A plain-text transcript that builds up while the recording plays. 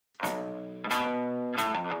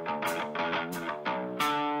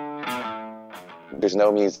there's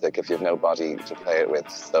no music if you have no body to play it with.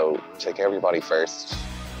 So take care of your body first.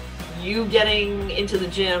 You getting into the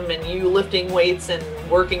gym and you lifting weights and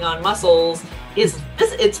working on muscles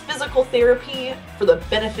it's physical therapy for the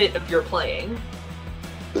benefit of your playing.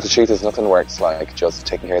 The truth is, nothing works like just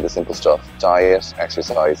taking care of the simple stuff. Diet,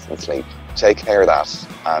 exercise, and sleep. Take care of that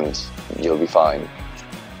and you'll be fine.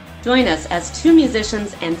 Join us as two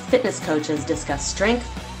musicians and fitness coaches discuss strength,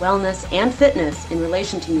 wellness, and fitness in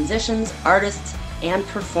relation to musicians, artists, and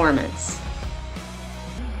performance.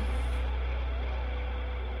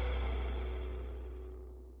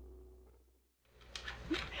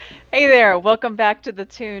 Hey there, welcome back to the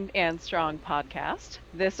Tuned and Strong podcast.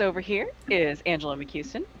 This over here is Angela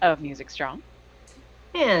McHuston of Music Strong.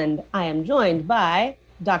 And I am joined by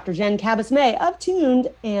Dr. Jen Cabas-May of Tuned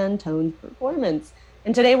and Toned Performance.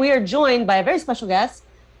 And today we are joined by a very special guest,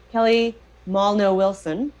 Kelly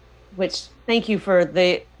Mollnow-WIlson, which, thank you for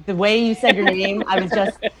the way you said your name. I was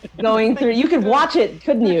just going through, you could watch it,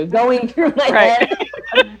 couldn't you? Going through my head.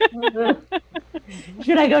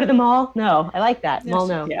 Should I go to the mall? No, I like that. Yes.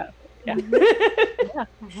 Mollnow. Yeah. Yeah.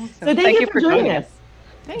 So thank you for joining us.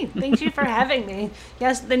 Hey, thank you for having me.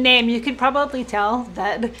 Yes, the name, you could probably tell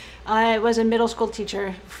that I was a middle school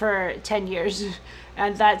teacher for 10 years.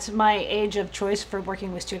 And that's my age of choice for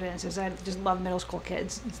working with students, is I just love middle school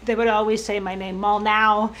kids. They would always say my name,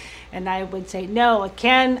 Mollnow, and I would say, no,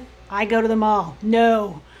 can I go to the mall?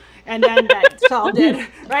 No. And then that's solved it.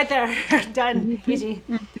 Right there. Done. Easy.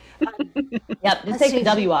 Yep, just take the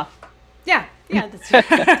W off. Yeah, that's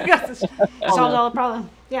solves all the problem.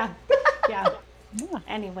 Yeah.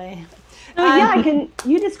 Anyway. So can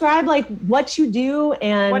you describe like what you do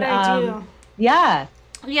and what I do? Yeah,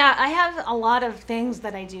 I have a lot of things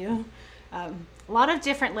that I do. A lot of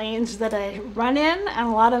different lanes that I run in, and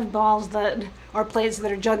a lot of balls that are plates that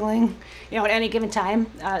are juggling, at any given time.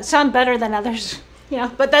 Some better than others.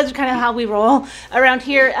 But that's kind of how we roll around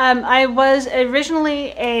here. I was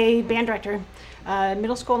originally a band director.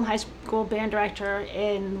 Middle school and high school band director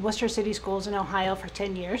in Worcester City Schools in Ohio for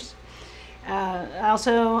 10 years.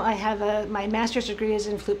 I have my master's degree is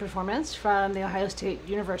in flute performance from The Ohio State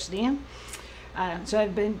University. So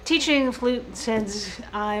I've been teaching flute since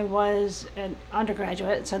I was an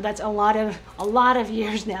undergraduate. So that's a lot of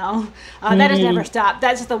years now. That has never stopped.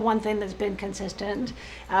 That's the one thing that's been consistent.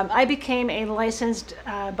 I became a licensed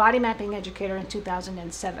body mapping educator in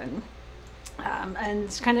 2007.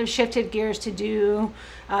 And kind of shifted gears to do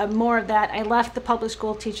more of that. I left the public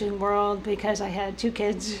school teaching world because I had 2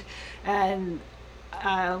 kids, and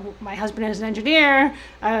my husband is an engineer.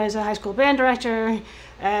 I was a high school band director,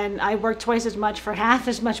 and I worked twice as much for half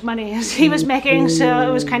as much money as he was making, so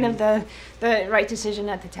it was kind of the right decision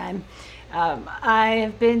at the time.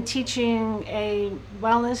 I've been teaching a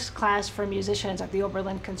wellness class for musicians at the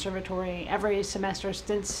Oberlin Conservatory every semester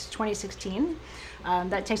since 2016.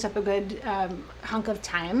 That takes up a good hunk of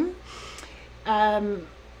time.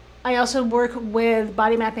 I also work with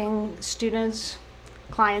body mapping students,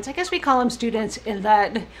 clients. I guess we call them students in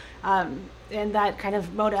that kind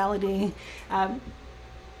of modality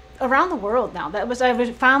around the world now.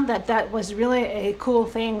 I found that was really a cool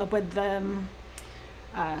thing with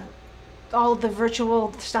all the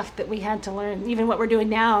virtual stuff that we had to learn, even what we're doing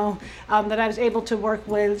now, that I was able to work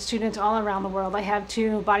with students all around the world. I have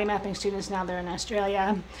 2 body mapping students now. They're in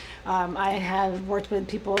Australia. I have worked with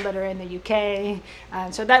people that are in the UK.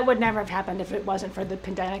 So that would never have happened if it wasn't for the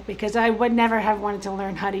pandemic, because I would never have wanted to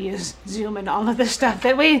learn how to use Zoom and all of this stuff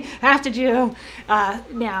that we have to do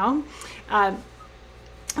now.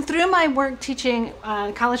 Through my work teaching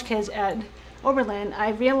college kids at Oberlin,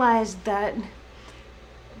 I realized that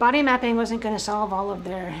body mapping wasn't going to solve all of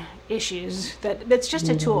their issues. That's just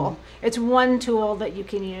a tool. It's one tool that you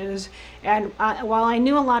can use. And while I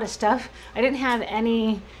knew a lot of stuff, I didn't have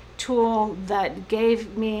any tool that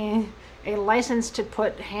gave me a license to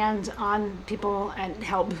put hands on people and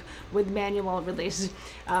help with manual release.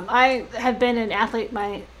 I have been an athlete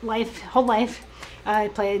my whole life. I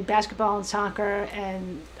played basketball and soccer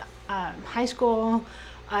and high school.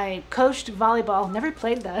 I coached volleyball, never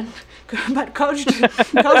played that, but coached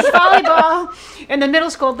volleyball in the middle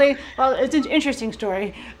school. It's an interesting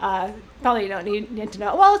story. Probably you don't need to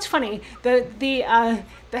know. Well, it's funny. The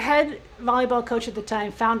head volleyball coach at the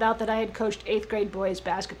time found out that I had coached 8th grade boys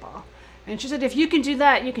basketball. And she said, if you can do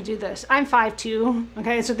that, you can do this. I'm 5'2",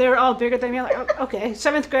 okay? So they were all bigger than me. I'm like, okay,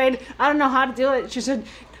 7th grade, I don't know how to do it. She said,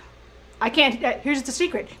 I can't, here's the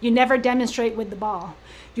secret. You never demonstrate with the ball.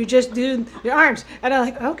 You just do your arms. And I'm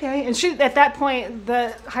like, okay. And at that point,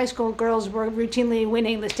 the high school girls were routinely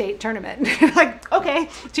winning the state tournament. Like, okay,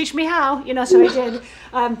 teach me how, so I did.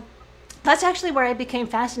 that's actually where I became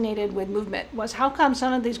fascinated with movement, was how come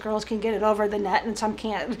some of these girls can get it over the net and some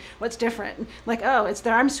can't? What's different? Like, oh, it's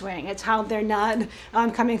their arm swing. It's how they're not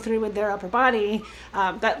coming through with their upper body.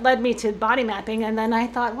 That led me to body mapping. And then I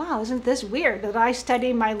thought, wow, isn't this weird that I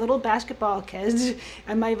study my little basketball kids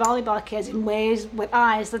and my volleyball kids in ways with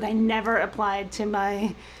eyes that I never applied to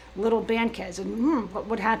my little band kids? And what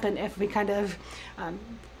would happen if we kind of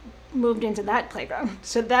moved into that playground?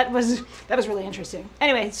 So that was really interesting.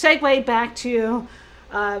 Anyway, segue back to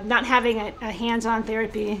not having a hands-on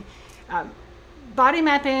therapy. Body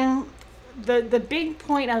mapping, the big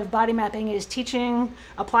point of body mapping is teaching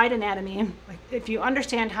applied anatomy. Like, if you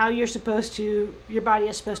understand how your body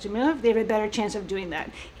is supposed to move, they have a better chance of doing that.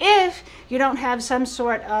 If you don't have some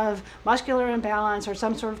sort of muscular imbalance or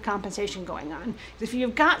some sort of compensation going on. If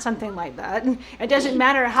you've got something like that, it doesn't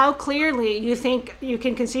matter how clearly you think you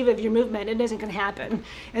can conceive of your movement, it isn't going to happen.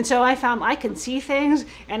 And so I found I can see things,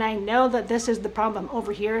 and I know that this is the problem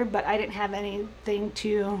over here, but I didn't have anything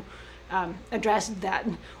to address that.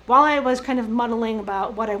 While I was kind of muddling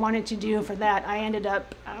about what I wanted to do for that, I ended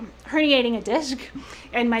up herniating a disc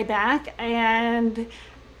in my back and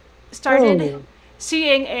started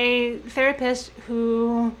seeing a therapist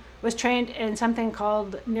who was trained in something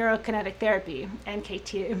called neurokinetic therapy,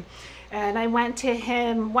 NKT. And I went to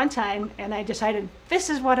him one time and I decided, this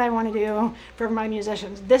is what I want to do for my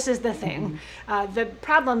musicians. This is the thing. The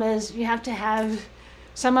problem is you have to have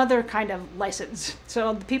some other kind of license.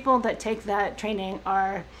 So the people that take that training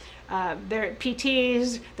are they're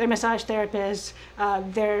PTs, they're massage therapists,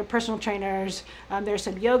 they're personal trainers, there's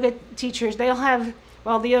some yoga teachers. They'll have,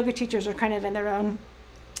 well, the yoga teachers are kind of in their own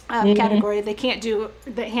category. They can't do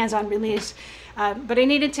the hands-on release. But I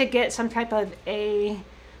needed to get some type of a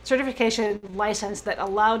certification license that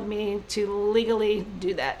allowed me to legally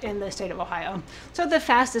do that in the state of Ohio. So the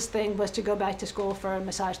fastest thing was to go back to school for a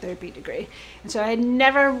massage therapy degree. And so I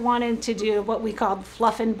never wanted to do what we called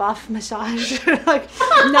fluff and buff massage. Like,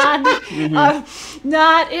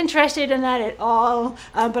 not interested in that at all.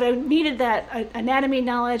 But I needed that anatomy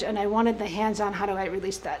knowledge, and I wanted the hands-on, how do I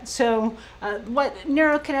release that? So what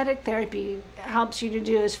neurokinetic therapy helps you to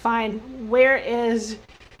do is find where is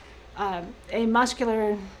a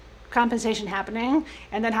muscular compensation happening,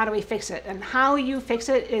 and then how do we fix it? And how you fix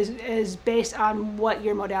it is based on what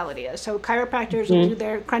your modality is. So chiropractors will do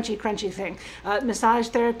their crunchy thing. Massage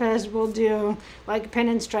therapists will do like pin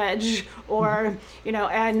and stretch, or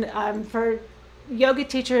and for yoga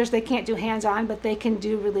teachers, they can't do hands-on, but they can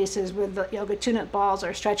do releases with the yoga tune-up balls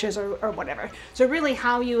or stretches or whatever. So really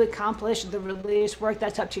how you accomplish the release work,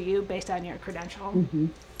 that's up to you based on your credential.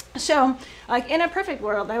 So, like, in a perfect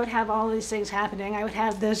world, I would have all these things happening. I would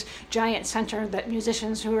have this giant center that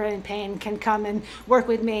musicians who are in pain can come and work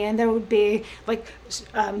with me, and there would be, like,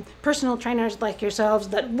 personal trainers like yourselves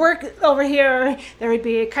that work over here. There would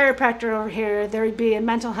be a chiropractor over here. There would be a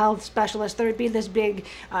mental health specialist. There would be this big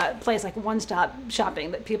place, like one-stop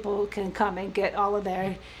shopping, that people can come and get all of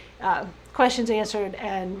their questions answered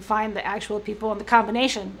and find the actual people and the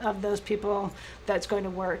combination of those people that's going to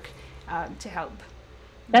work to help.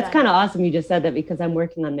 That's kind of awesome you just said that, because I'm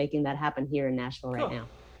working on making that happen here in Nashville right now.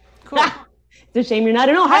 Cool. It's a shame you're not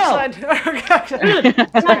in Ohio.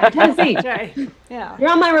 Tennessee. Sorry. Yeah. You're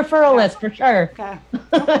on my referral list for sure. Okay.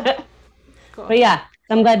 Cool. But yeah,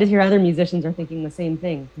 I'm glad to hear other musicians are thinking the same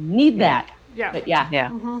thing. Need that. Yeah. But yeah.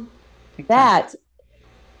 Mm-hmm.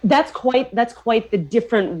 That's quite the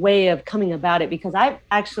different way of coming about it, because I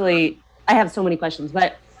have so many questions,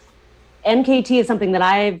 but NKT is something that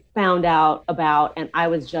I've found out about, and I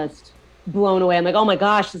was just blown away. I'm like, oh my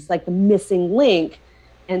gosh, this is like the missing link.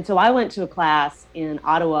 And so I went to a class in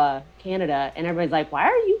Ottawa, Canada, and everybody's like, why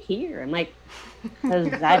are you here? I'm like,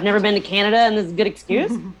 because I've never been to Canada and this is a good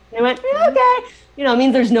excuse. And they went, okay. It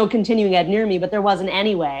means there's no continuing ed near me, but there wasn't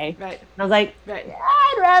anyway. Right. And I was like, right. Yeah,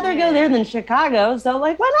 I'd rather go there than Chicago. So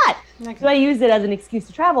like, why not? Okay. So I used it as an excuse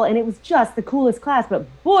to travel, and it was just the coolest class. But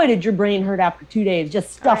boy, did your brain hurt after 2 days,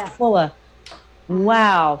 just stuffed full of,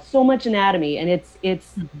 wow, so much anatomy. And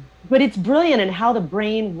but it's brilliant in how the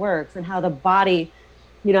brain works and how the body,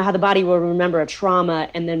 how the body will remember a trauma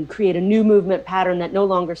and then create a new movement pattern that no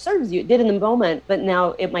longer serves you. It did in the moment, but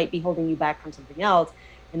now it might be holding you back from something else.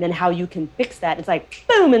 And then how you can fix that. It's like,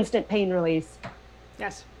 boom, instant pain release.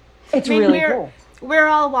 Yes. It's really cool. We're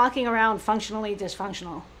all walking around functionally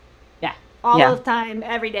dysfunctional. Yeah. All the time,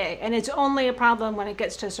 every day. And it's only a problem when it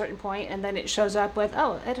gets to a certain point, and then it shows up with,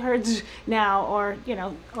 oh, it hurts now, or,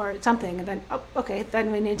 or something. And then, oh, okay,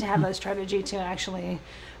 then we need to have a strategy to actually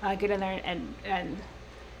get in there and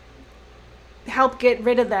help get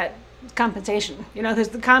rid of that compensation, because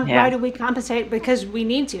Yeah. why do we compensate? Because we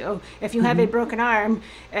need to. If you have a broken arm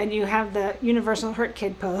and you have the universal hurt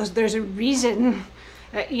kid pose, there's a reason,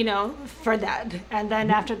 for that. And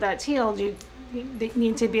then after that's healed, you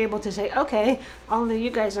need to be able to say, okay, all of you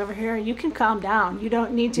guys over here, you can calm down. You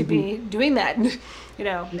don't need to be doing that,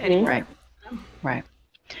 anymore. Right. Right.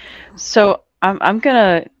 So I'm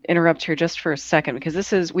gonna interrupt here just for a second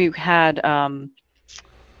because we've had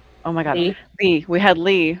oh my God, Lee. We had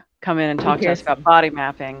Lee come in and talk to us about body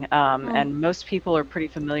mapping, and most people are pretty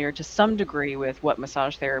familiar to some degree with what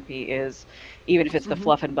massage therapy is, even if it's the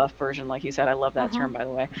fluff and buff version, like you said. I love that term, by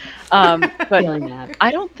the way. But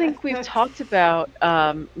I don't think we've talked about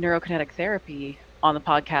neurokinetic therapy on the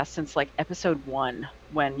podcast since like episode 1,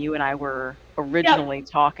 when you and I were originally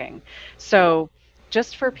talking. So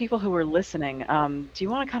just for people who are listening, do you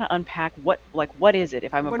want to kind of unpack what is it?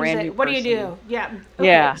 If I'm a brand new person, what do you do? Yeah. Okay.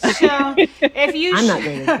 Yeah. So if you I'm not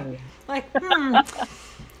going to like,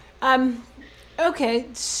 okay.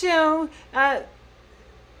 So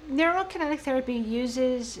neurokinetic therapy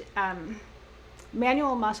uses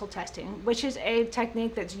manual muscle testing, which is a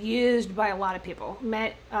technique that's used by a lot of people.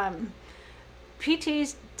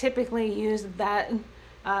 PTs typically use that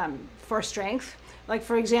for strength. Like,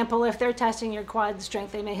 for example, if they're testing your quad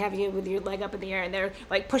strength, they may have you with your leg up in the air and they're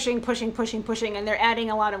like pushing, and they're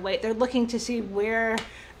adding a lot of weight. They're looking to see where,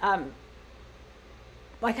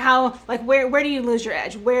 where do you lose your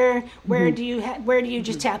edge? Where do you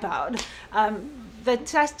just tap out? The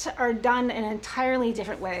tests are done in an entirely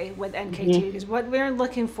different way with NKT, because what we're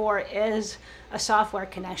looking for is a software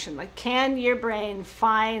connection. Like, can your brain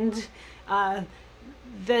find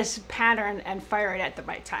this pattern and fire it at the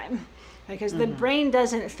right time? Because the brain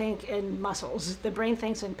doesn't think in muscles, the brain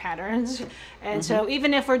thinks in patterns. And so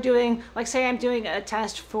even if we're doing, like, say I'm doing a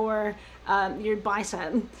test for your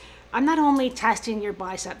bicep, I'm not only testing your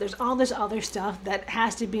bicep, there's all this other stuff that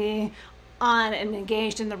has to be on and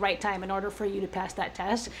engaged in the right time in order for you to pass that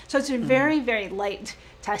test. So it's a very, very light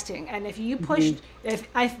testing. And if you push,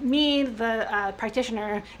 the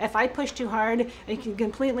practitioner, if I push too hard, it can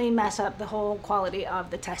completely mess up the whole quality of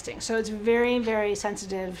the testing. So it's very, very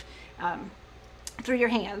sensitive through your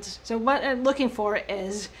hands. So what I'm looking for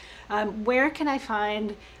is where can I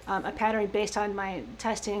find a pattern based on my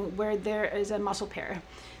testing where there is a muscle pair.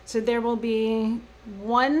 So there will be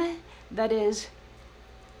one that is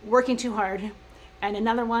working too hard and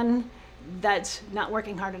another one that's not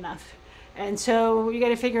working hard enough. And so you got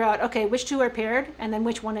to figure out, okay, which two are paired and then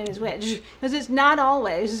which one is which. Because it's not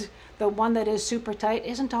always the one that is super tight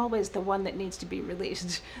isn't always the one that needs to be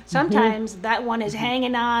released. Sometimes that one is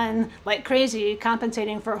hanging on like crazy,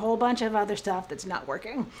 compensating for a whole bunch of other stuff that's not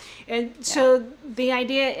working. And so the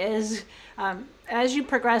idea is, as you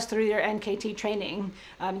progress through your NKT training,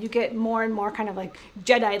 you get more and more kind of like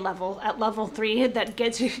Jedi level at level 3 that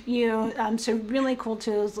gets you some really cool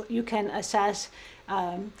tools. You can assess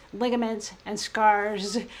ligaments and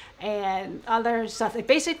scars and other stuff. Like,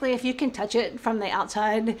 basically, if you can touch it from the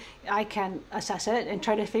outside, I can assess it and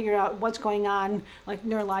try to figure out what's going on, like,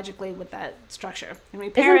 neurologically with that structure. And we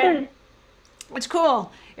pair it. It's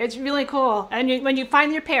cool. It's really cool. And when you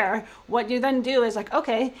find your pair, what you then do is like,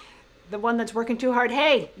 okay, the one that's working too hard,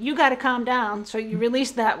 hey, you got to calm down. So you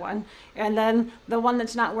release that one. And then the one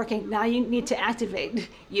that's not working, now you need to activate.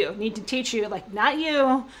 You need to teach you, like, not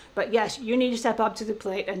you, but yes, you need to step up to the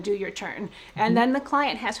plate and do your turn. And then the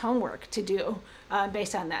client has homework to do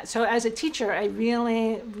based on that. So as a teacher, I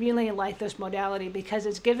really, really like this modality because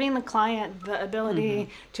it's giving the client the ability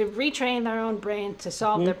to retrain their own brain to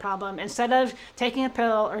solve their problem instead of taking a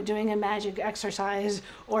pill or doing a magic exercise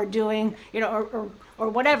or doing, or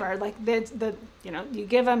whatever. Like, you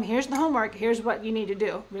give them, here's the homework, here's what you need to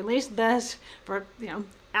do. Release this for,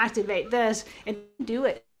 activate this, and do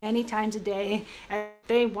it many times a day. And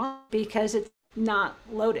they won't, because it's not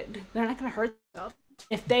loaded. They're not going to hurt themselves.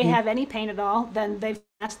 If they have any pain at all, then they've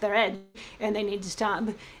passed their edge and they need to stop.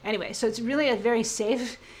 Anyway, so it's really a very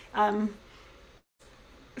safe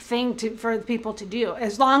thing for people to do,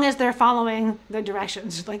 as long as they're following the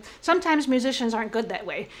directions. Like, sometimes musicians aren't good that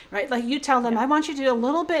way, right? Like, you tell them, I want you to do a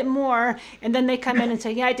little bit more, and then they come in and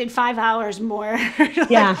say, yeah, I did 5 hours more.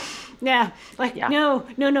 No,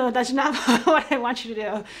 that's not what I want you to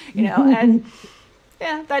do, and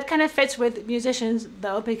yeah, that kind of fits with musicians,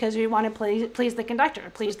 though, because we want to please the conductor,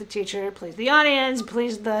 please the teacher, please the audience,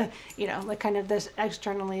 please the, like, kind of this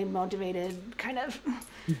externally motivated kind of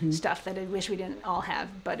stuff that I wish we didn't all have,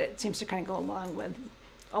 but it seems to kind of go along with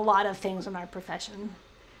a lot of things in our profession.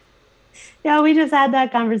 Yeah, we just had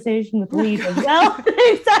that conversation with Lee as well.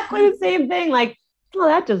 Exactly the same thing. Like, well,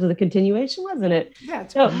 that just was a continuation, wasn't it? Yeah.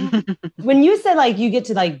 So when you said, like, you get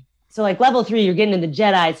to, like, so like level 3, you're getting into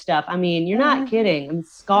Jedi stuff. I mean, you're not kidding. I mean,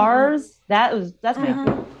 scars, that's pretty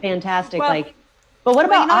fantastic. Well, like, but what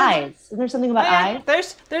about eyes? Is there something about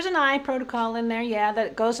eyes? There's an eye protocol in there,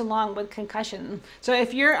 that goes along with concussion. So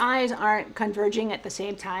if your eyes aren't converging at the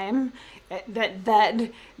same time,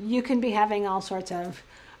 that you can be having all sorts of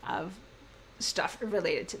stuff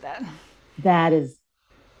related to that.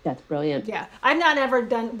 That's brilliant. Yeah, I've not ever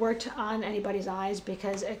worked on anybody's eyes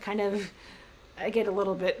because it kind of, I get a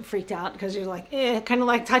little bit freaked out because you're like, kind of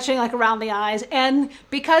like touching like around the eyes. And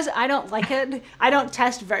because I don't like it, I don't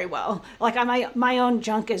test very well. Like my own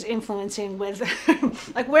junk is influencing with,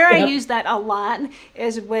 like where I use that a lot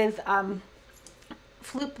is with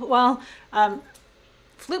flute,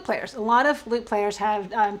 flute players. A lot of flute players have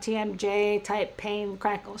TMJ type pain,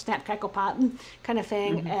 crackle, snap, crackle, pop kind of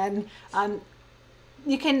thing. And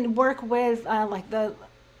you can work with like the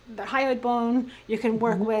hyoid bone, you can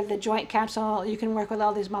work with the joint capsule, you can work with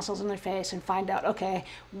all these muscles in their face and find out, okay,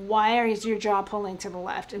 why is your jaw pulling to the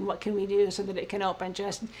left and what can we do so that it can open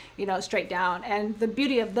just, straight down. And the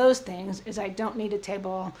beauty of those things is I don't need a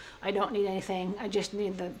table, I don't need anything, I just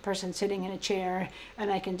need the person sitting in a chair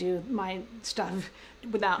and I can do my stuff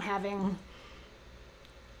without having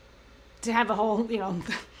to have a whole,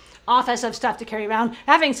 office of stuff to carry around.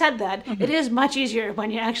 Having said that, it is much easier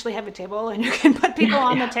when you actually have a table and you can put people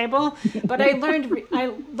on the table. But I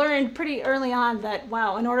learned pretty early on that,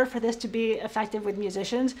 wow, in order for this to be effective with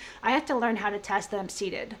musicians, I have to learn how to test them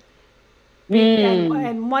seated.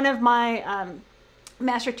 And one of my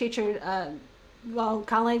master teacher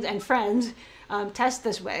colleagues and friends test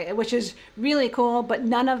this way, which is really cool, but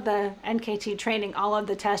none of the NKT training, all of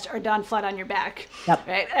the tests are done flat on your back. Yep.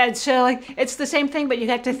 Right? And so like it's the same thing, but you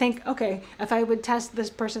have to think, okay, if I would test this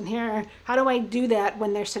person here, how do I do that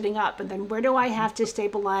when they're sitting up? And then where do I have to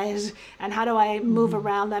stabilize and how do I move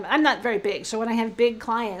around them? I'm not very big, so when I have big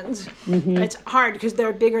clients, it's hard because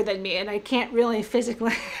they're bigger than me and I can't really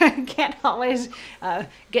physically, can't always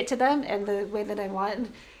get to them in the way that I want.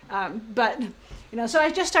 But so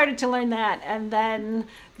I just started to learn that, and then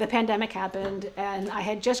the pandemic happened, and I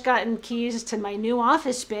had just gotten keys to my new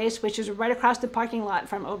office space, which is right across the parking lot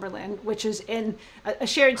from Oberlin, which is in a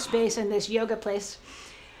shared space in this yoga place.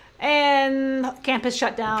 And campus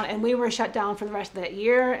shut down, and we were shut down for the rest of that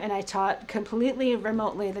year, and I taught completely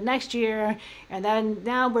remotely the next year, and then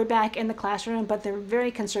now we're back in the classroom, but they're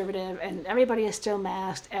very conservative, and everybody is still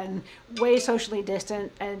masked and way socially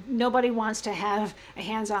distant, and nobody wants to have a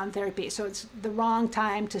hands-on therapy, so it's the wrong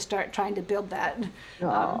time to start trying to build that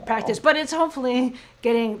practice. But it's hopefully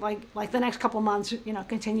getting, like the next couple months,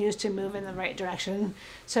 continues to move in the right direction,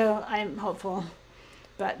 so I'm hopeful,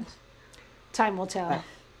 but time will tell.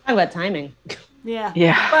 Talk about timing. Yeah.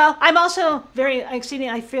 Yeah. Well, I'm also exceedingly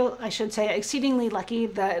lucky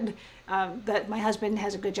that that my husband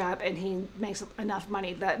has a good job and he makes enough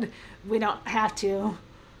money that I don't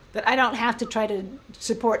have to try to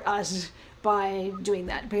support us by doing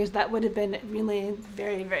that, because that would have been really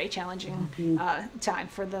very, very challenging time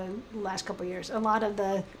for the last couple of years. A lot of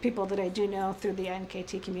the people that I do know through the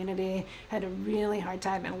NKT community had a really hard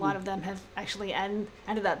time, and a lot of them have actually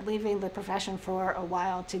ended up leaving the profession for a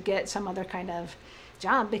while to get some other kind of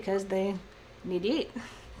job because they need to eat.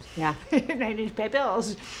 Yeah. They need to pay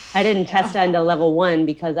bills. I didn't test until level 1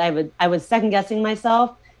 because I was second guessing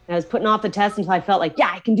myself. And I was putting off the test until I felt like, yeah,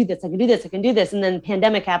 I can do this. And then the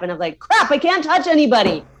pandemic happened. I was like, crap, I can't touch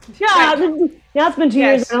anybody. Yeah. Right. Now it's been 2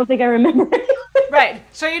 years. I don't think I remember it. Right.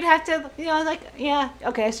 So you'd have to,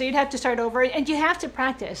 so you'd have to start over, and you have to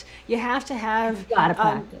practice. You have to have. You gotta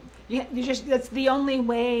practice. That's the only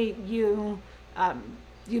way you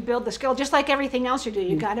build the skill. Just like everything else you do,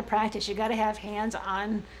 you got to practice. You got to have hands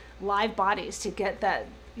on live bodies to get that,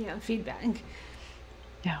 feedback.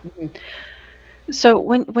 Yeah. So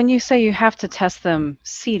when you say you have to test them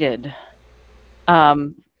seated,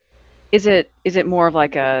 is it more of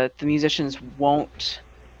like the musicians won't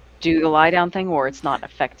do the lie down thing, or it's not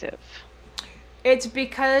effective? It's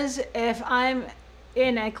because if I'm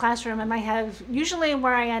in a classroom and I have, usually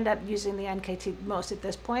where I end up using the NKT most at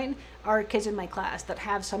this point are kids in my class that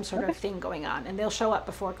have some sort of thing going on, and they'll show up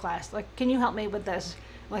before class like, can you help me with this?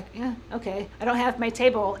 Like, yeah, okay. I don't have my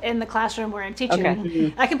table in the classroom where I'm teaching.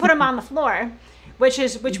 Okay. I can put them on the floor, which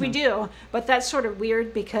we do, but that's sort of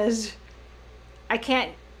weird because I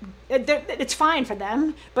can't, it's fine for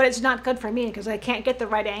them, but it's not good for me because I can't get the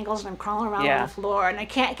right angles and I'm crawling around on the floor and I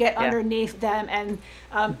can't get underneath them. And,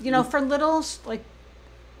 for littles,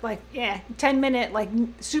 10-minute,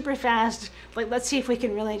 super fast, let's see if we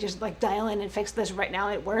can really just dial in and fix this right now.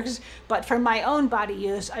 It works. But for my own body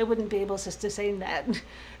use, I wouldn't be able to sustain that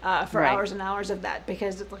for hours and hours of that,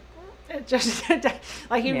 because It just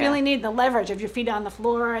like you really need the leverage of your feet on the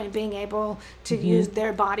floor and being able to use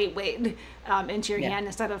their body weight into your hand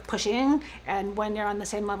instead of pushing. And when you're on the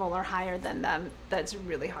same level or higher than them, that's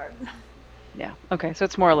really hard. Yeah. Okay. So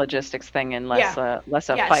it's more a logistics thing and less a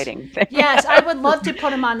fighting thing. Yes, I would love to put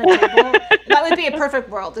them on the table. That would be a perfect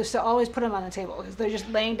world, is to always put them on the table because they're just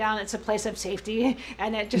laying down. It's a place of safety,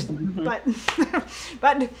 and it just. But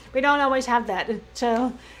we don't always have that.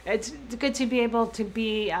 So it's good to be able to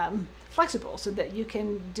be flexible so that you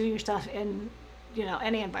can do your stuff in,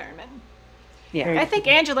 any environment. Yeah. I think,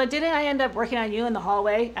 Angela, didn't I end up working on you in the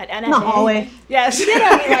hallway at NFA? In the hallway. Yes. You did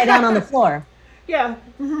have me lie down on the floor. Yeah.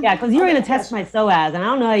 Yeah, because you were going to test my psoas, and I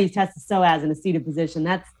don't know how you test the psoas in a seated position.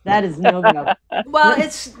 That is no go. Well,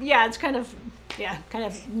 it's kind of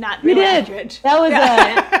not really accurate. That was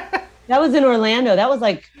that was in Orlando. That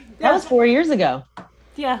was 4 years ago.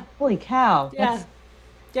 Yeah. Holy cow. Yeah.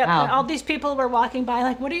 Yep. Wow. And all these people were walking by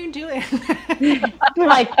like, what are you doing? We're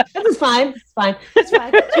like, this is fine. It's fine. It's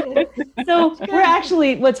fine. So we're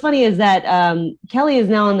actually, what's funny is that Kelly is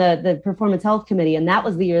now on the Performance Health Committee, and that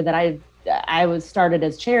was the year that I was started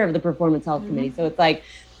as chair of the Performance Health Committee. So it's like,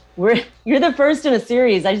 you're the first in a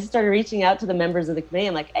series. I just started reaching out to the members of the committee.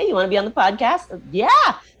 I'm like, hey, you want to be on the podcast? Yeah.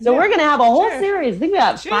 So we're going to have a whole series. I think we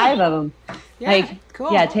got 5 of them. Yeah,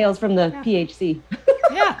 cool. Yeah, Tales from the PHC.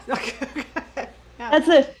 Yeah.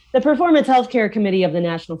 That's the Performance Healthcare Committee of the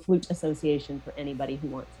National Flute Association, for anybody who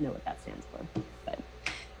wants to know what that stands for. But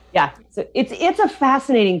yeah, so it's a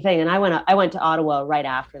fascinating thing. And I went to Ottawa right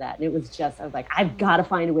after that, and it was just, I was like, I've got to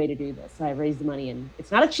find a way to do this. So I raised the money, and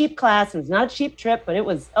it's not a cheap class, and it's not a cheap trip, but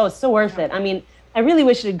it's so worth it. I mean, I really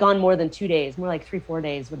wish it had gone more than 2 days, more like 3-4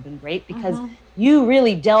 days would have been great, because you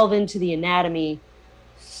really delve into the anatomy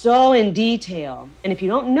so in detail. And if you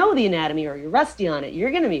don't know the anatomy or you're rusty on it, you're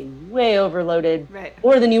going to be way overloaded,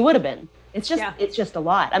 more than you would have been. It's just a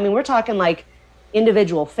lot. I mean, we're talking like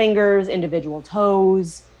individual fingers, individual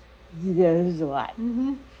toes. There's a lot.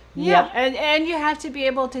 Yeah, and you have to be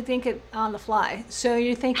able to think it on the fly. So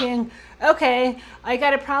you're thinking, okay, I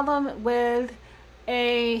got a problem with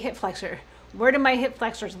a hip flexor. Where do my hip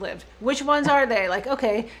flexors live? Which ones are they? Like,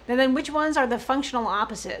 okay, and then which ones are the functional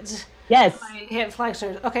opposites? Yes. My hip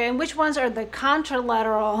flexors. Okay, and which ones are the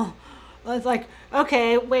contralateral? It's like,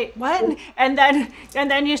 okay, wait, what? And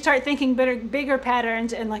then you start thinking bigger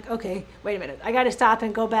patterns, and like, okay, wait a minute, I got to stop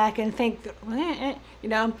and go back and think,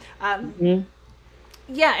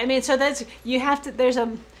 Yeah, I mean, so that's you have to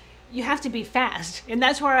be fast, and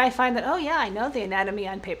that's where I find that, oh yeah, I know the anatomy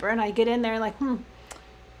on paper, and I get in there like,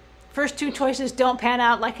 first 2 choices don't pan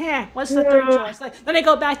out, like, what's the third choice? Like, then I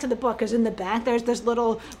go back to the book, because in the back there's this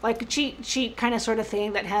little like cheat sheet kind of sort of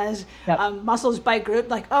thing that has muscles by group,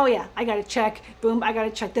 like, oh yeah, I got to check, boom, I got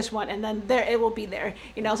to check this one, and then there it will be there,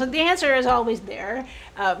 so the answer is always there,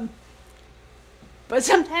 but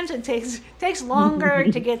sometimes it takes longer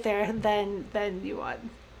to get there than you want,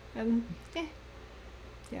 and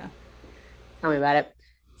yeah. Tell me about it.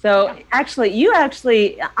 So you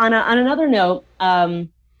actually on another note,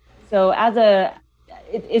 so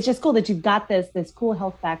it's just cool that you've got this cool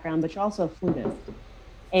health background, but you're also a flutist.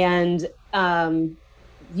 And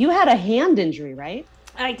you had a hand injury, right?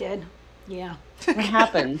 I did. Yeah. What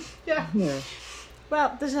happened? Yeah.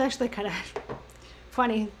 Well, this is actually kind of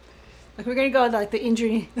funny. Like, we're gonna go with like the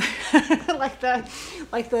injury,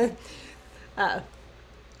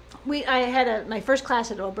 I had my first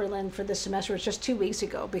class at Oberlin for this semester was just 2 weeks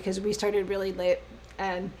ago, because we started really late,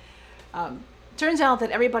 and turns out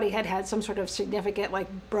that everybody had some sort of significant like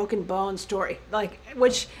broken bone story, like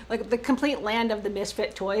the complete land of the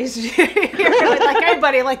misfit toys. Like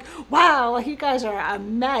everybody like, wow, like you guys are a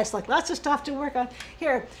mess, like lots of stuff to work on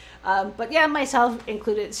here. But yeah, myself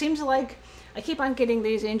included. It seems like I keep on getting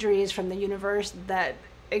these injuries from the universe that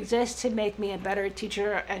exist to make me a better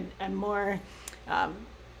teacher and more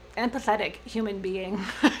empathetic human being.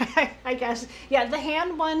 I guess. Yeah, the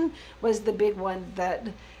hand one was the big one that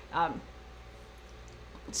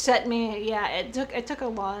set me. Yeah, it took a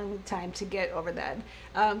long time to get over that.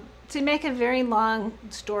 To make a very long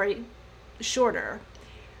story shorter,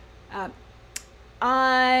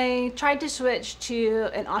 I tried to switch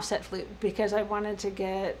to an offset flute because I wanted to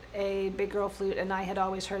get a big girl flute, and I had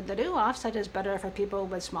always heard that offset is better for people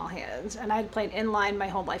with small hands, and I'd played inline my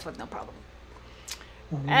whole life with no problem.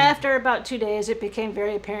 After about 2 days, it became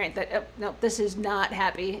very apparent that no, this is not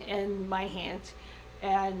happy in my hand,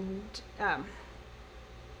 and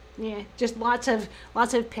just lots of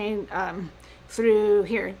pain through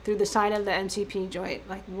the side of the MCP joint.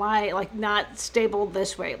 Like, why, like, not stable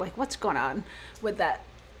this way? Like, what's going on with that?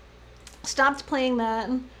 Stopped playing that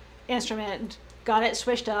instrument, got it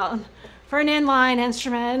switched out for an inline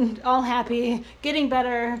instrument, all happy, getting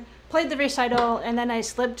better, played the recital, and then I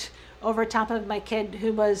slipped over top of my kid,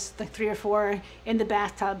 who was like 3 or 4, in the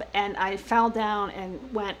bathtub, and I fell down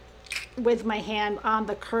and went with my hand on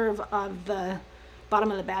the curve of the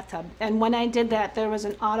bottom of the bathtub. And when I did that, there was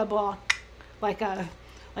an audible, like a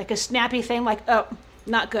snappy thing, like, oh,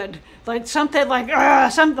 not good, like something like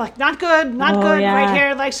something like not good, right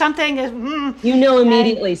here, like something is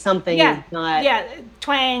immediately something is not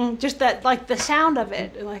twang, just that, like the sound of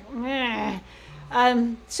it, like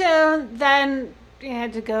so then I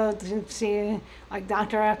had to go to see like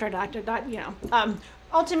doctor after doctor,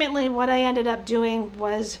 ultimately what I ended up doing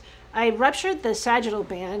was I ruptured the sagittal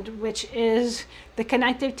band, which is the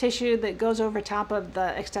connective tissue that goes over top of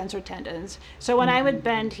the extensor tendons. So when I would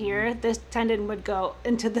bend here, this tendon would go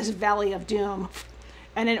into this valley of doom,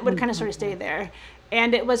 and then it would kind of sort of stay there.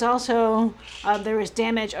 And it was also, there was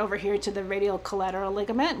damage over here to the radial collateral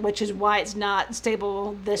ligament, which is why it's not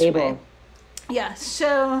stable this way. Yeah,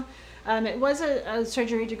 so it was a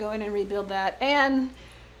surgery to go in and rebuild that. And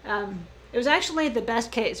it was actually the best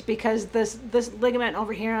case, because this ligament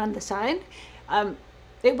over here on the side,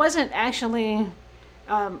 it wasn't actually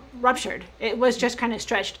ruptured. It was just kind of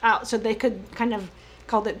stretched out, so they could kind of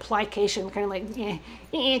called it plication, kind of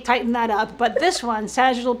like tighten that up. But this one,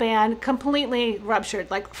 sagittal band, completely ruptured,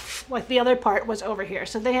 like the other part was over here.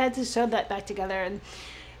 So they had to sew that back together and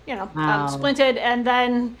splinted, and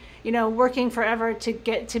then working forever to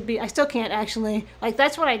get to be, I still can't actually, like,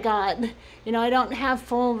 that's what I got. I don't have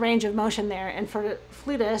full range of motion there. And for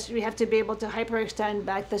flutists, we have to be able to hyperextend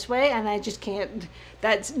back this way, and I just can't.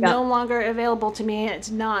 That's no longer available to me.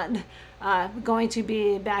 It's not going to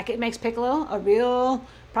be back. It makes piccolo a real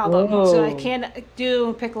problem. Whoa. So I can't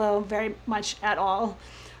do piccolo very much at all.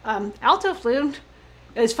 Alto flute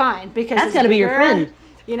is fine, because that's got to be your friend.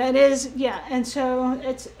 It is, and so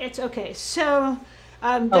it's okay. So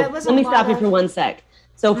that was let me stop you for one sec.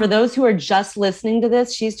 So for those who are just listening to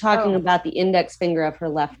this, she's talking about the index finger of her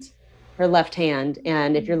left hand,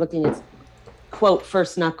 and if you're looking, it's quote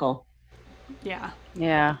first knuckle. Yeah.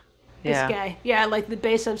 This guy, like the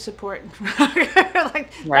base of support.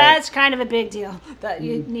 That's kind of a big deal that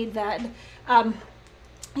you need that.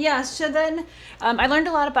 So then I learned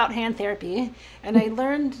a lot about hand therapy, and I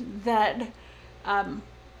learned that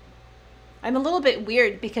I'm a little bit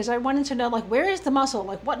weird, because I wanted to know, like, where is the muscle?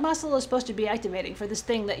 Like, what muscle is supposed to be activating for this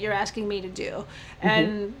thing that you're asking me to do?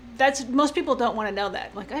 And that's, most people don't want to know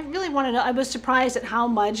that. Like, I really want to know. I was surprised at how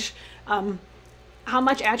much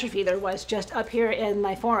atrophy there was just up here in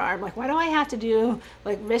my forearm. Like, why do I have to do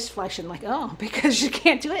like wrist flexion? Like, oh, because you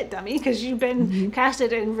can't do it, dummy, because you've been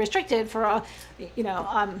casted and restricted for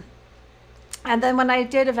and then when I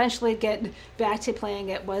did eventually get back to playing,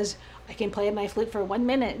 it was, I can play my flute for 1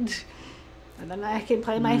 minute, and then I can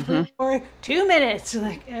play my flute for 2 minutes.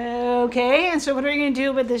 Like, okay, and so what are you going to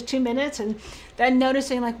do with this 2 minutes? And then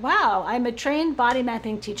noticing, like, wow, I'm a trained body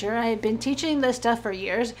mapping teacher. I have been teaching this stuff for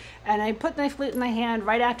years, and I put my flute in my hand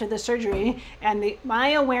right after the surgery, and my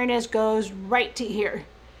awareness goes right to here,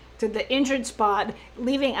 to the injured spot,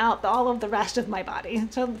 leaving out all of the rest of my body.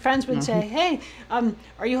 So friends would say, hey,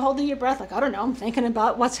 are you holding your breath? Like, I don't know, I'm thinking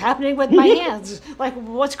about what's happening with my hands. Like,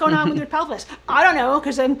 what's going on with your pelvis? I don't know,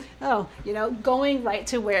 because I'm, going right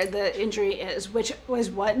to where the injury is, which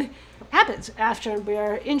was what happens after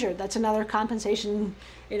we're injured. That's another compensation,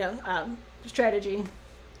 strategy.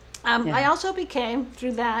 I also became,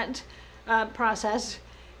 through that process,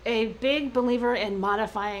 a big believer in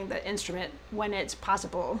modifying the instrument when it's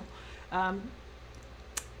possible.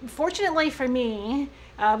 Fortunately for me,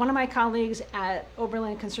 one of my colleagues at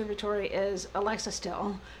Oberlin Conservatory is Alexa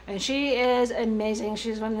Still, and she is amazing.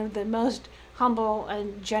 She's one of the most humble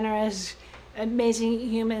and generous, amazing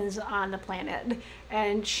humans on the planet,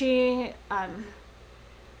 and she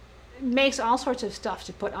makes all sorts of stuff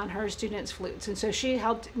to put on her students' flutes, and so she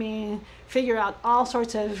helped me figure out all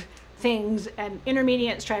sorts of things and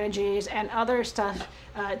intermediate strategies and other stuff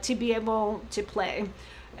to be able to play.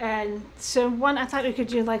 And so I thought we could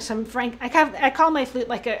do like some I call my flute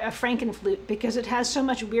like a Franken flute, because it has so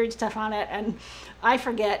much weird stuff on it, and I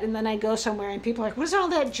forget, and then I go somewhere and people are like, what's all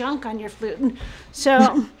that junk on your flute? And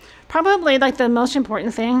so probably like the most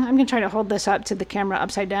important thing, I'm gonna try to hold this up to the camera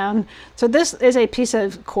upside down. So this is a piece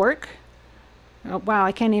of cork. Oh, wow,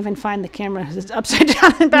 I can't even find the camera. It's upside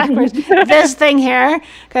down and backwards. This thing here.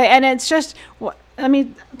 Okay, and it's just, let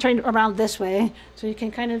me turn it around this way so you can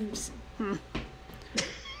kind of,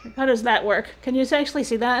 how does that work? Can you actually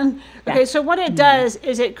see that? Okay, so what it does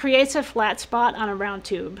is it creates a flat spot on a round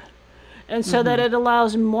tube. and so that it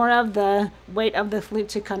allows more of the weight of the flute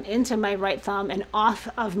to come into my right thumb and off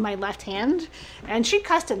of my left hand. And she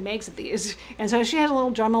custom makes these, and so she has a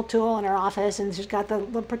little Dremel tool in her office, and she's got the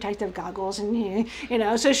little protective goggles, and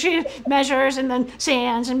so she measures and then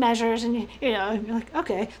sands and measures, and you're like,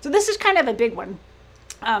 okay, so this is kind of a big one.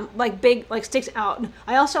 Big, sticks out.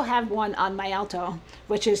 I also have one on my alto,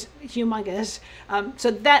 which is humongous.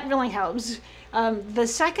 So that really helps. The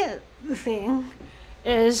second thing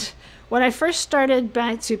is when I first started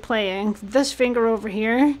back to playing, this finger over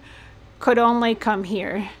here could only come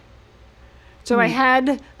here. So I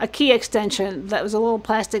had a key extension that was a little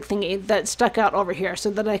plastic thingy that stuck out over here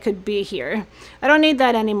so that I could be here. I don't need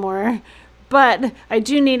that anymore, but I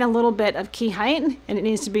do need a little bit of key height, and it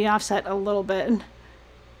needs to be offset a little bit.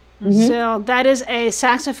 So that is a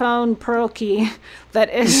saxophone pearl key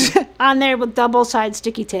that is on there with double side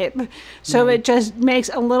sticky tape. So it just makes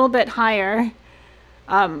a little bit higher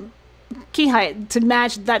key height to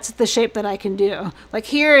match. That's the shape that I can do. Like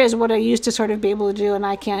here is what I used to sort of be able to do, and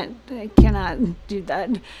I cannot do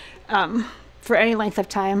that for any length of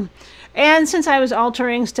time. And since I was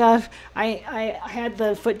altering stuff, I had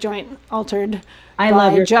the foot joint altered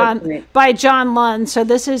by John Lund. So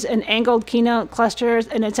this is an angled keynote cluster,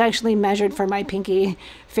 and it's actually measured for my pinky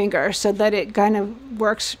finger so that it kind of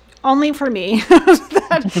works only for me.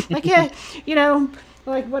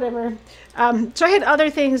 Whatever. So I had other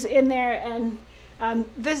things in there, and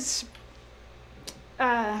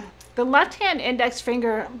the left-hand index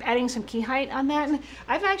finger, adding some key height on that,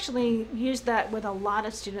 I've actually used that with a lot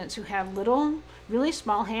of students who have really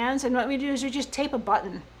small hands, and what we do is we just tape a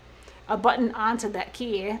button onto that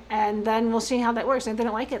key, and then we'll see how that works. And if they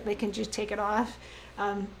don't like it, they can just take it off.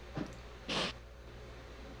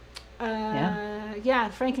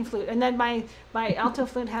 Franken flute. And then my alto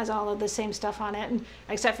flute has all of the same stuff on it,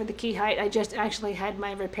 except for the key height. I just actually had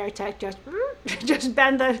my repair tech just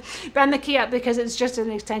bend the key up because it's just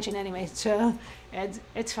an extension anyway. So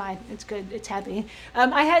it's fine. It's good. It's happy.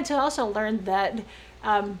 I had to also learn that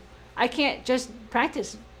I can't just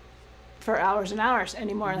practice for hours and hours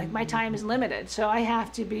anymore. Like my time is limited, so I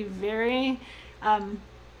have to be very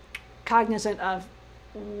cognizant of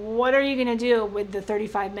what are you going to do with the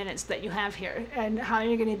 35 minutes that you have here, and how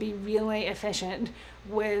you're going to be really efficient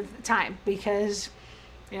with time, because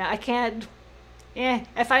I can't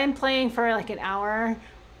if I'm playing for like an hour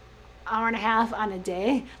and a half on a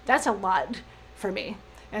day, that's a lot for me.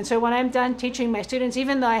 And so when I'm done teaching my students,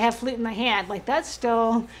 even though I have flute in my hand, like that's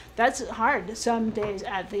hard some days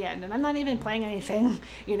at the end. And I'm not even playing anything,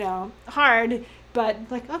 hard, but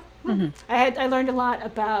like, I learned a lot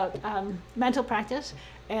about mental practice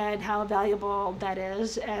and how valuable that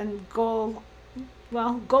is, and goal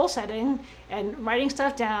setting and writing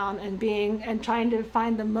stuff down and trying to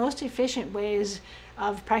find the most efficient ways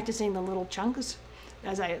of practicing the little chunks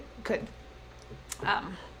as I could.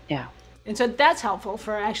 And so that's helpful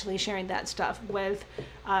for actually sharing that stuff with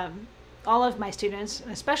all of my students,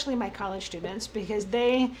 especially my college students, because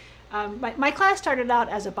my class started out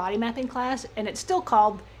as a body mapping class, and it's still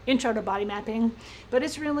called Intro to Body Mapping, but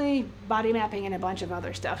it's really body mapping and a bunch of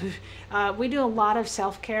other stuff. We do a lot of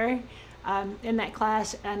self-care in that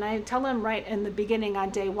class, and I tell them right in the beginning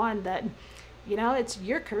on day one that, it's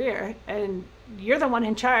your career, and you're the one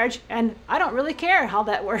in charge, and I don't really care how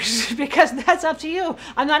that works because that's up to you.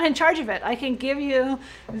 I'm not in charge of it. I can give you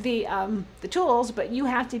the tools, but you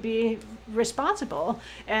have to be responsible.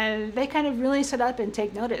 And they kind of really sit up and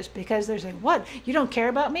take notice, because they're saying, what, you don't care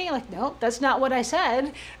about me? Like, no, that's not what I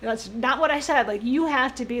said. That's not what I said. Like, you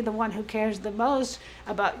have to be the one who cares the most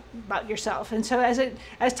about yourself. And so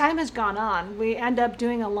as time has gone on, we end up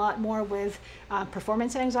doing a lot more with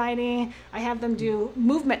performance anxiety. I have them do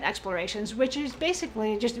movement explorations, which is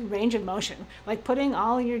basically just range of motion, like putting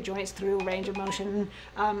all your joints through range of motion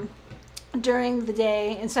during the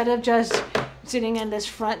day, instead of just sitting in this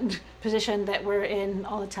front position that we're in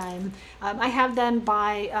all the time. I have them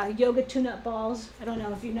buy yoga tune-up balls. I don't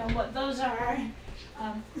know if you know what those are.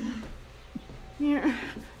 Here,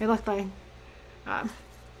 they look like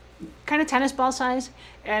kind of tennis ball size,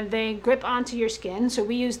 and they grip onto your skin. So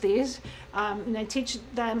we use these, and I teach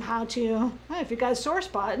them how to, if you got a sore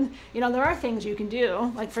spot, there are things you can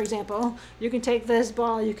do. Like, for example, you can take this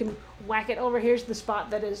ball, you can whack it over here's the spot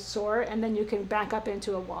that is sore, and then you can back up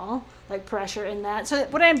into a wall, like pressure in that. So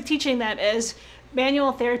what I'm teaching them is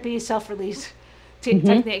manual therapy, self-release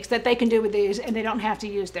techniques that they can do with these, and they don't have to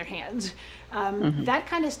use their hands. That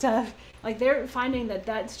kind of stuff, like they're finding that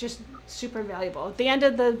that's just super valuable. At the end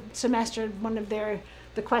of the semester, one of the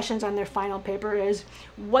questions on their final paper is,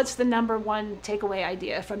 what's the number one takeaway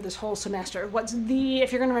idea from this whole semester?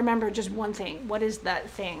 If you're going to remember just one thing, what is that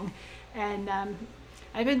thing? And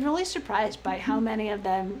I've been really surprised by how many of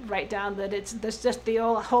them write down that there's just the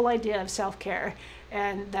whole idea of self-care,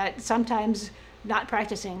 and that sometimes not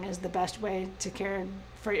practicing is the best way to care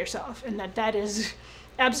for yourself, and that is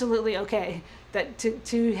absolutely okay. That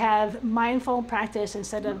to have mindful practice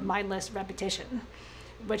instead of mindless repetition,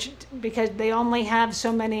 because they only have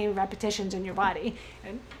so many repetitions in your body.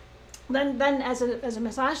 And then as a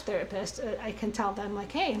massage therapist, I can tell them,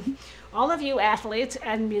 like, hey, all of you athletes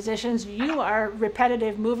and musicians, you are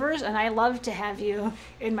repetitive movers, and I love to have you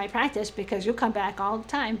in my practice because you'll come back all the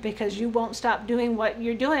time, because you won't stop doing what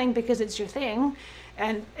you're doing because it's your thing,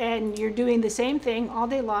 and you're doing the same thing all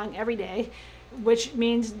day long every day, which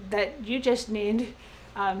means that you just need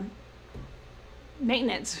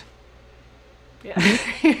maintenance.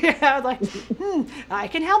 Yeah, like, I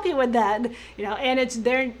can help you with that, and it's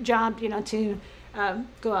their job, to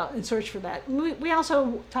go out and search for that. We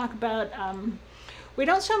also talk about, we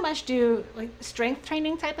don't so much do like strength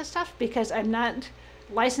training type of stuff, because I'm not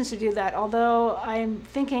licensed to do that, although I'm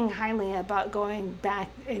thinking highly about going back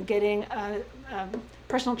and getting a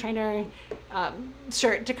personal trainer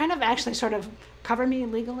cert to kind of actually sort of cover me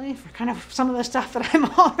legally for kind of some of the stuff that I'm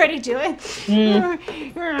already doing.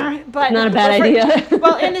 But not a bad idea.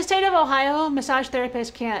 Well, in the state of Ohio, massage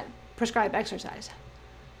therapists can't prescribe exercise.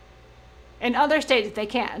 In other states, they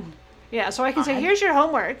can. Yeah, so I can say, here's your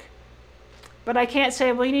homework, but I can't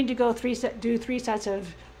say, well, you need to go do 3 sets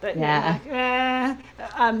of. But yeah.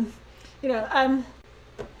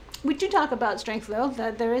 We do talk about strength, though,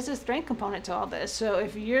 that there is a strength component to all this. So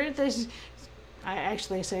if you're this, I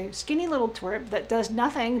actually say, skinny little twerp that does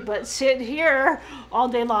nothing but sit here all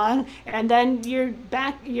day long, and then your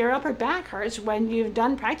upper back hurts when you've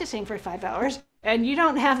done practicing for 5 hours, and you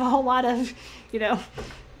don't have a whole lot of,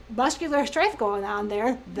 muscular strength going on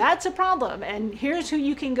there, that's a problem. And here's who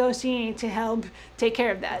you can go see to help take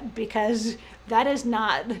care of that, because that is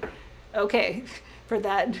not okay for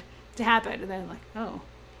that to happen. And then like, oh,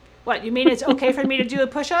 what, you mean it's okay for me to do a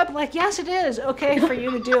push-up? Like, yes, it is okay for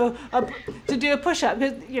you to do a push-up,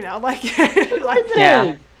 like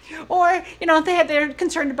Yeah. Or, they're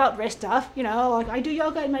concerned about wrist stuff, like, I do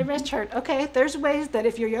yoga and my wrist hurt. Okay, there's ways that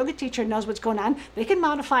if your yoga teacher knows what's going on, they can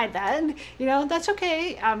modify that, that's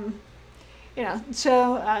okay.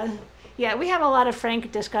 Yeah, we have a lot of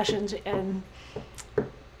frank discussions in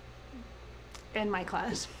my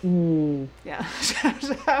class. Yeah,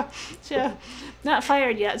 so not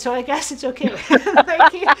fired yet, so I guess it's okay.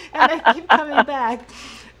 I keep coming back,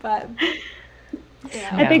 but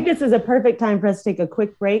yeah. I think this is a perfect time for us to take a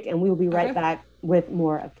quick break, and we will be right back with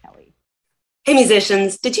more of Kelly. Hey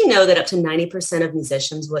musicians, did you know that up to 90% of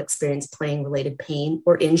musicians will experience playing-related pain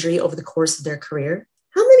or injury over the course of their career?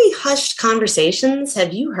 How many hushed conversations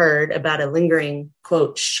have you heard about a lingering,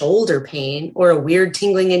 quote, shoulder pain, or a weird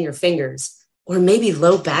tingling in your fingers? Or maybe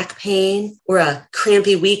low back pain, or a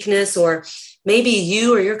crampy weakness, or maybe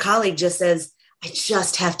you or your colleague just says, I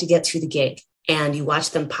just have to get through the gig. And you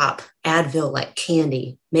watch them pop Advil like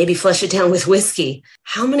candy, maybe flush it down with whiskey.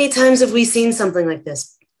 How many times have we seen something like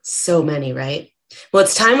this? So many, right? Well,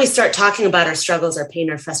 it's time we start talking about our struggles, our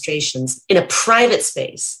pain, our frustrations in a private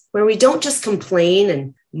space where we don't just complain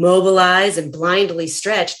and mobilize and blindly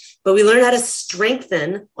stretch, but we learn how to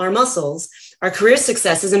strengthen our muscles, our career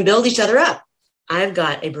successes, and build each other up. I've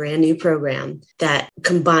got a brand new program that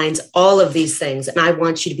combines all of these things, and I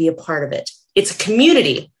want you to be a part of it. It's a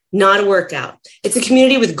community, not a workout. It's a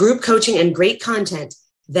community with group coaching and great content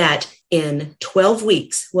that in 12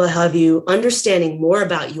 weeks will have you understanding more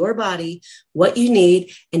about your body, what you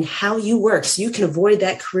need, and how you work so you can avoid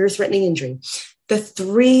that career-threatening injury. The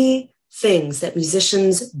 3 things that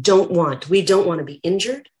musicians don't want. We don't want to be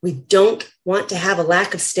injured. We don't want to have a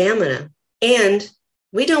lack of stamina. And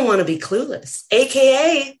we don't want to be clueless.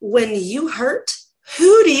 AKA, when you hurt,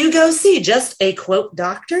 who do you go see? Just a, quote,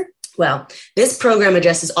 doctor? Well, this program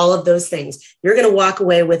addresses all of those things. You're going to walk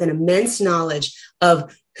away with an immense knowledge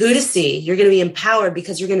of who to see. You're going to be empowered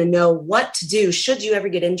because you're going to know what to do should you ever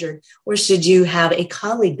get injured, or should you have a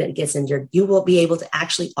colleague that gets injured. You will be able to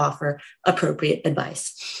actually offer appropriate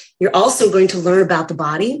advice. You're also going to learn about the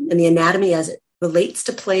body and the anatomy as it relates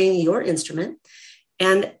to playing your instrument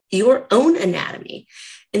and your own anatomy.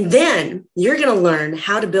 And then you're going to learn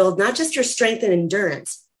how to build not just your strength and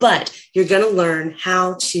endurance, but you're going to learn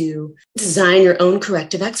how to design your own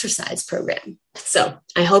corrective exercise program. So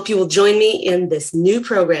I hope you will join me in this new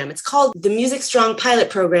program. It's called the Music Strong Pilot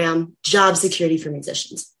Program, Job Security for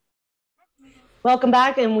Musicians. Welcome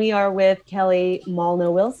back, and we are with Kelly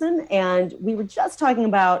Mollnow-WIlson, and we were just talking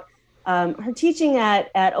about her teaching at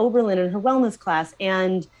Oberlin in her wellness class,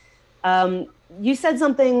 and you said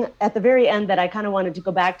something at the very end that I kind of wanted to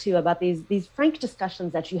go back to about these frank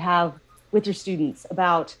discussions that you have with your students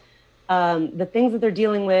about the things that they're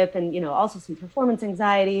dealing with, and also some performance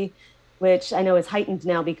anxiety, which I know is heightened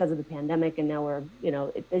now because of the pandemic, and now we're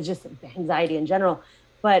there's just anxiety in general.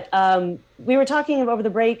 But we were talking over the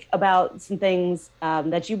break about some things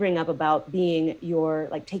that you bring up about being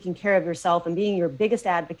taking care of yourself and being your biggest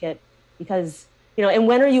advocate, because and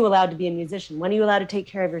when are you allowed to be a musician? When are you allowed to take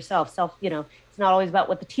care of yourself? It's not always about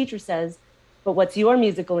what the teacher says, but what's your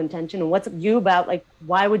musical intention, and what's you about,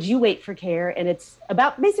 why would you wait for care? And it's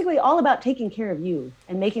about basically all about taking care of you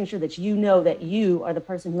and making sure that you know that you are the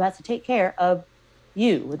person who has to take care of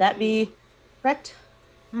you. Would that be correct?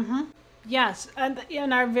 Mm-hmm. Yes. And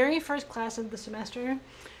in our very first class of the semester,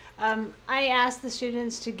 I asked the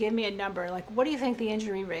students to give me a number. What do you think the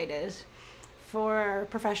injury rate is for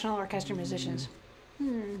professional orchestra musicians?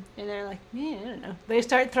 And they're like, I don't know. They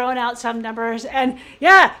start throwing out some numbers, and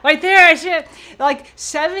right there, I see it,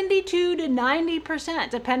 72 to 90%,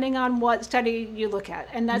 depending on what study you look at.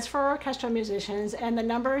 And that's for orchestral musicians. And the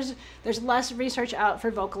numbers, there's less research out for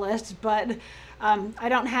vocalists, but I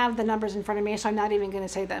don't have the numbers in front of me, so I'm not even going to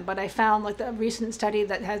say them. But I found a recent study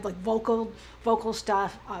that had vocal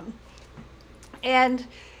stuff, and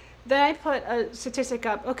then I put a statistic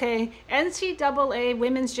up. Okay, NCAA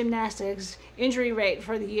women's gymnastics injury rate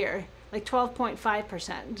for the year,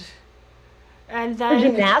 12.5%. And then for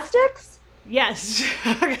gymnastics? Yes.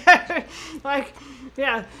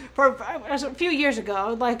 For a few years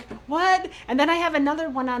ago, what? And then I have another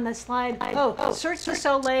one on the slide. Cirque du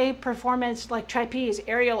Soleil performance, trapeze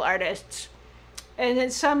aerial artists. And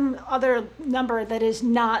it's some other number that is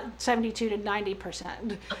not 72 to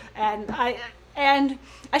 90%. And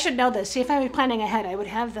I should know this. See, if I were planning ahead, I would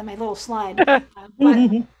have my little slide. But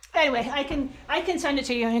anyway, I can send it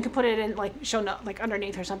to you, and you can put it in show note,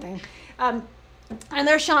 underneath or something. And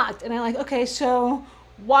they're shocked, and I'm like, okay, so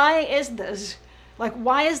why is this?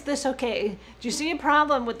 Why is this okay? Do you see a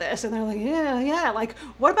problem with this? And they're like, yeah.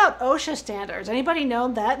 What about OSHA standards? Anybody know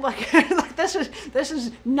that? This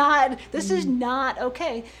is not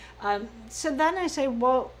okay. So then I say,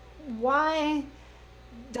 well, why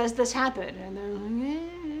does this happen? And they're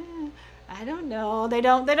like, I don't know. They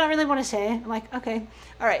don't really want to say. I'm like, okay,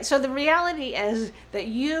 all right. So the reality is that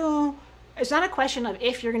it's not a question of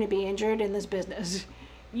if you're going to be injured in this business.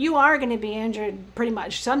 You are going to be injured pretty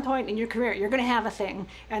much some point in your career. You're going to have a thing.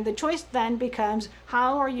 And the choice then becomes,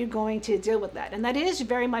 how are you going to deal with that? And that is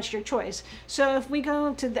very much your choice. So if we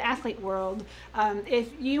go to the athlete world, if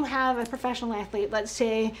you have a professional athlete, let's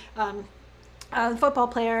say a football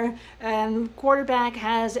player and quarterback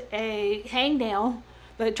has a hangnail,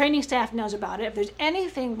 the training staff knows about it. If there's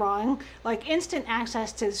anything wrong, instant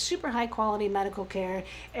access to super high quality medical care.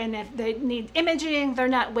 And if they need imaging, they're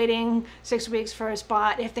not waiting 6 weeks for a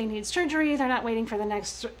spot. If they need surgery, they're not waiting for the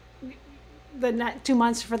 2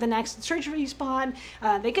 months for the next surgery spot.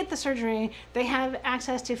 They get the surgery. They have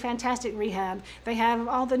access to fantastic rehab. They have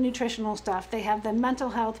all the nutritional stuff. They have the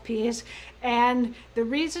mental health piece. And the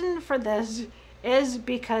reason for this is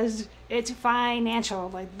because it's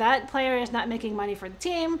financial. That player is not making money for the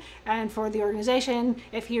team and for the organization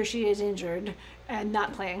if he or she is injured and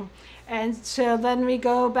not playing. And so then we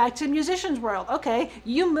go back to musicians' world. Okay,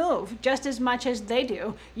 you move just as much as they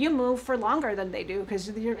do. You move for longer than they do, because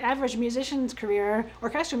your average musician's career,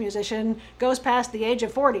 orchestral musician, goes past the age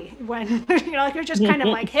of 40 when you're just kind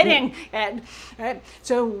of hitting it. Right?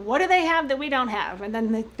 So what do they have that we don't have? And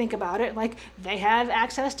then they think about it, they have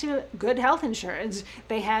access to good health insurance.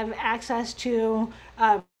 They have access to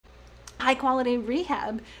high quality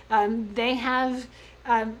rehab. They have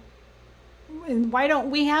and why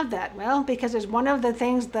don't we have that? Well, because it's one of the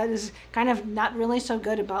things that is kind of not really so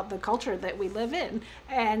good about the culture that we live in.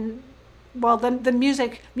 And well, the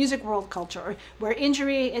music world culture, where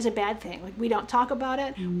injury is a bad thing. We don't talk about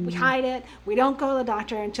it, we hide it, we don't go to the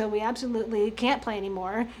doctor until we absolutely can't play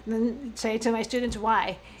anymore. And then say to my students,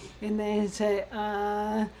 why? And they say,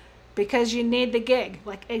 because you need the gig.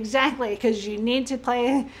 Exactly, because you need to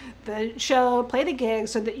play the show, play the gig,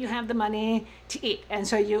 so that you have the money to eat. And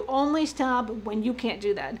so you only stop when you can't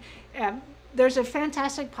do that. There's a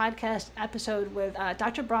fantastic podcast episode with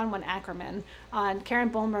Dr. Bronwyn Ackerman on Karen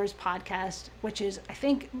Bulmer's podcast, which is, I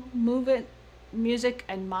think, Movement, Music,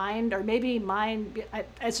 and Mind, or maybe Mind.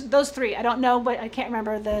 It's those three. I don't know, but I can't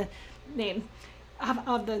remember the name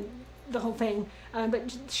of the whole thing.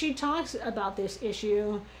 But she talks about this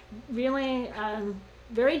issue really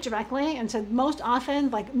very directly, and said most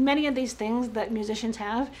often, many of these things that musicians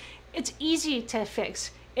have, it's easy to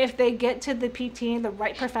fix if they get to the PT, the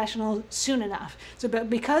right professional, soon enough. So, but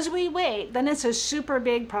because we wait, then it's a super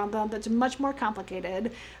big problem that's much more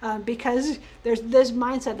complicated, because there's this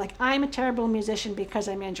mindset like, I'm a terrible musician because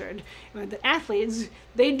I'm injured. The athletes,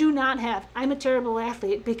 they do not have, I'm a terrible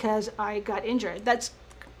athlete because I got injured. That's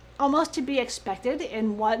almost to be expected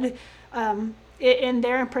in what in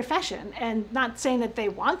their profession, and not saying that they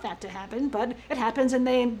want that to happen, but it happens, and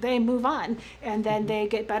they move on, and then they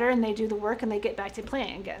get better and they do the work and they get back to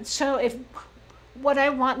playing again. So if what I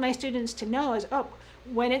want my students to know is,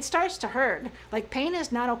 when it starts to hurt, like, pain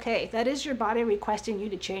is not okay. That is your body requesting you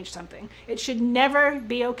to change something. It should never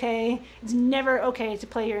be okay. It's never okay to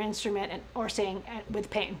play your instrument or sing with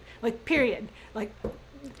pain, like, period. Like,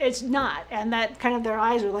 it's not. And that kind of, their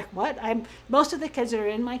eyes are like, what? Most of the kids that are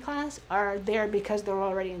in my class are there because they're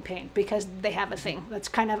already in pain, because they have a thing that's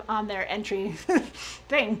kind of on their entry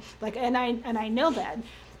thing. Like, and I know that.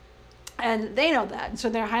 And they know that,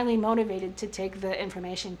 so they're highly motivated to take the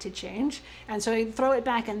information to change. And so you throw it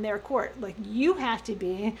back in their court. Like, you have to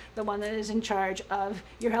be the one that is in charge of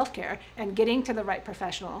your healthcare and getting to the right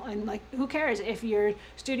professional. And, like, who cares if your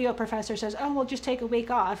studio professor says, oh, well, just take a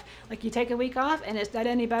week off. Like, you take a week off, and is that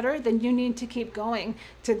any better? Then you need to keep going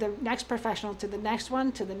to the next professional, to the next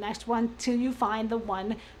one, to the next one, till you find the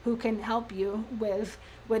one who can help you with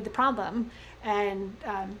the problem. And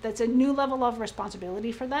that's a new level of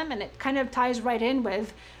responsibility for them, and it kind of ties right in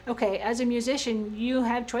with, okay, as a musician, you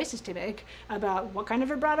have choices to make about what kind of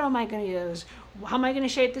vibrato am I going to use, how am I going to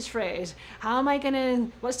shape this phrase,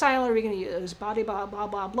 what style are we going to use, blah, blah, blah,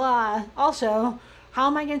 blah, blah. Also, how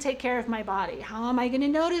am I going to take care of my body? How am I going to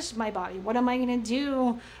notice my body? What am I going to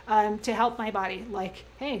do to help my body? Like,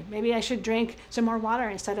 hey, maybe I should drink some more water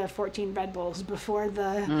instead of 14 Red Bulls before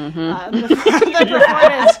the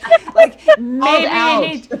performance. Like, maybe I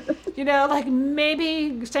need, like,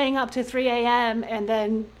 maybe staying up to 3 a.m. and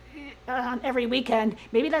then every weekend,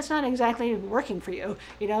 maybe that's not exactly working for you.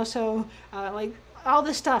 So like, all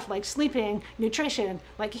this stuff, like sleeping, nutrition,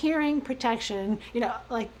 like hearing protection,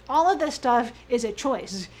 like all of this stuff is a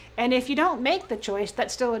choice. And if you don't make the choice,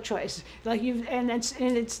 that's still a choice. Like,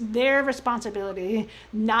 it's their responsibility,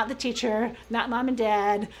 not the teacher, not mom and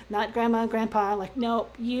dad, not grandma and grandpa. Like, no,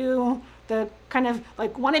 you, the kind of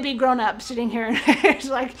like wannabe grown up sitting here, it's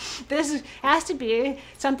like, this has to be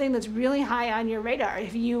something that's really high on your radar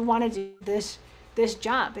if you want to do this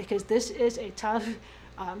job, because this is a tough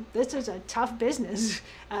business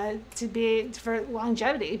for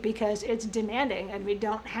longevity, because it's demanding, and we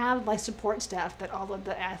don't have like support staff that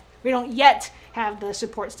we don't yet have the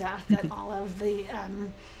support staff that all of the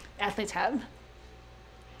athletes have.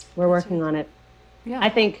 We're working on it. Yeah. I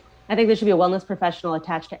think there should be a wellness professional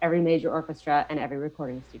attached to every major orchestra and every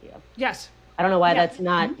recording studio. Yes. I don't know why that's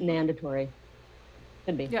not mandatory.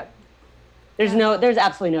 Should be. Yep. There's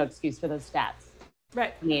absolutely no excuse for those stats.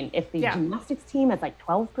 Right. I mean, if the gymnastics team has like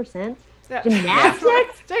 12%, yeah.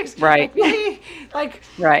 gymnastics, right? Like,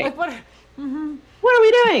 right. Like, what? Mm-hmm. What are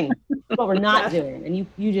we doing? What we're not doing, and you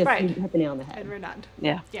just you hit the nail on the head. And we're not.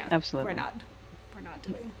 Yeah. We're Absolutely. not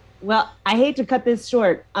doing. Well, I hate to cut this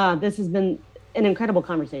short. This has been an incredible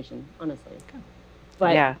conversation, honestly. Okay.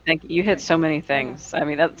 But yeah, thank you. You hit so many things. I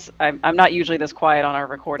mean, I'm not usually this quiet on our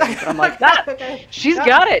recordings, but I'm like, she's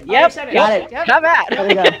got it. Yep, got it. Yep. Come at. There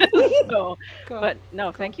we go. So, but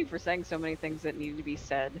no, thank you for saying so many things that needed to be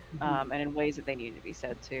said, and in ways that they needed to be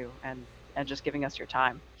said too, and just giving us your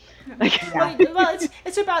time. Well,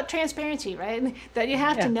 it's about transparency, right? That you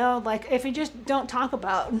have to know, like, if you just don't talk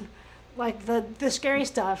about like the scary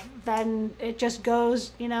stuff, then it just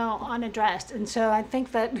goes, unaddressed. And so I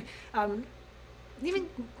think that a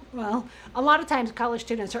lot of times college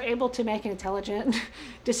students are able to make an intelligent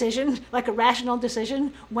decision, like a rational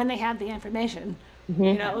decision, when they have the information.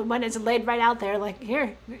 Mm-hmm. When it's laid right out there, like,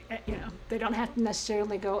 here, they don't have to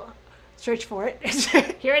necessarily go search for it.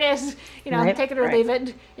 Here it is, take it or leave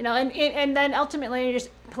it, and then ultimately you're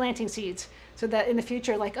just planting seeds so that in the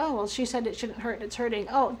future, like, oh, well, she said it shouldn't hurt, it's hurting.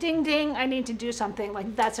 Oh, ding, ding, I need to do something.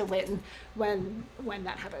 Like, that's a win when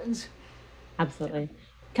that happens. Absolutely.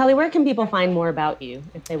 Kelly, where can people find more about you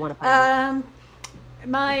if they want to find you?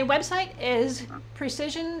 My website is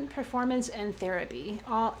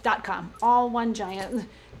precisionperformanceandtherapy.com. All one giant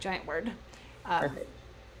word. Perfect.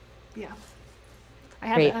 Yeah.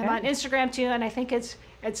 I'm on Instagram too, and I think it's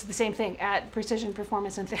the same thing, at Precision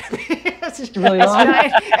Performance and Therapy. It's really long.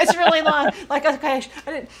 It's really long. Like, okay,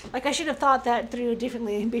 I should have thought that through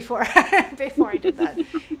differently before I did that.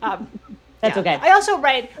 That's okay. I also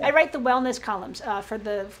write the wellness columns for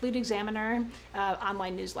the Flute Examiner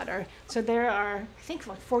online newsletter. So there are, I think,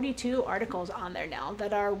 like 42 articles on there now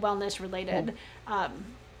that are wellness related.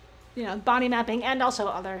 body mapping, and also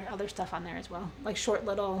other stuff on there as well, like short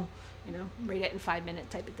little, read it in 5-minute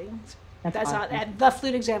type of things. That's awesome. at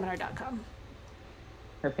thefluteexaminer.com.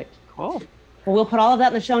 Perfect. Cool. Well, we'll put all of that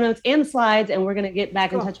in the show notes and the slides, and we're going to get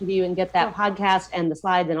back in Cool. touch with you and get that Cool. podcast and the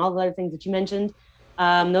slides and all the other things that you mentioned.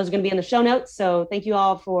 Those are going to be in the show notes. So thank you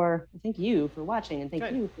for watching, and thank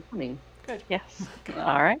Good. you for coming. Good. Yes.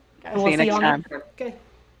 All right. And we'll See you next all time. next time. Okay.